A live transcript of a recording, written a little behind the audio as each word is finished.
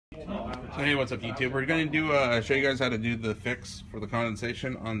So hey, what's up YouTube? We're going to show you guys how to do the fix for the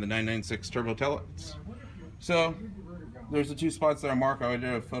condensation on the 996 turbo taillights. So there's the two spots that are marked. I would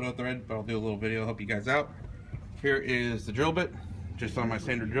do a photo thread, but I'll do a little video to help you guys out. Here is the drill bit, just on my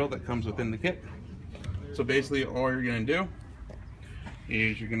standard drill that comes within the kit. So basically all you're going to do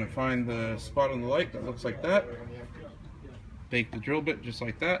is you're going to find the spot on the light that looks like that. Take the drill bit just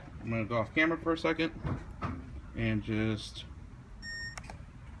like that. I'm going to go off camera for a second and just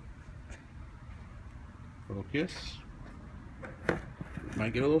focus.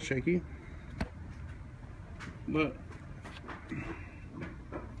 Might get a little shaky, but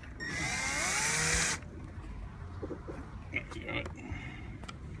got it.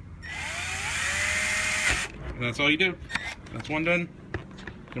 And that's all you do. That's one done.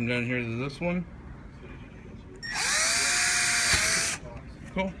 Come down here to this one.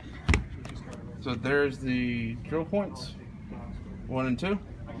 Cool. So there's the drill points, 1 and 2.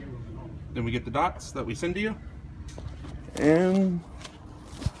 Then we get the dots that we send to you. And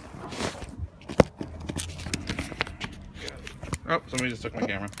oh, somebody just took my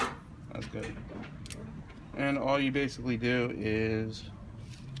camera. That's good. And all you basically do is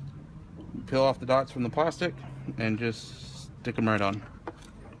peel off the dots from the plastic and just stick them right on.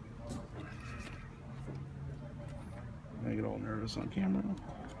 I get all nervous on camera.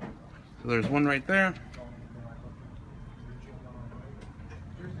 So there's one right there.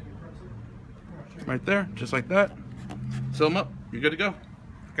 Right there, just like that. Seal them up. You're good to go.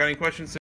 Got any questions?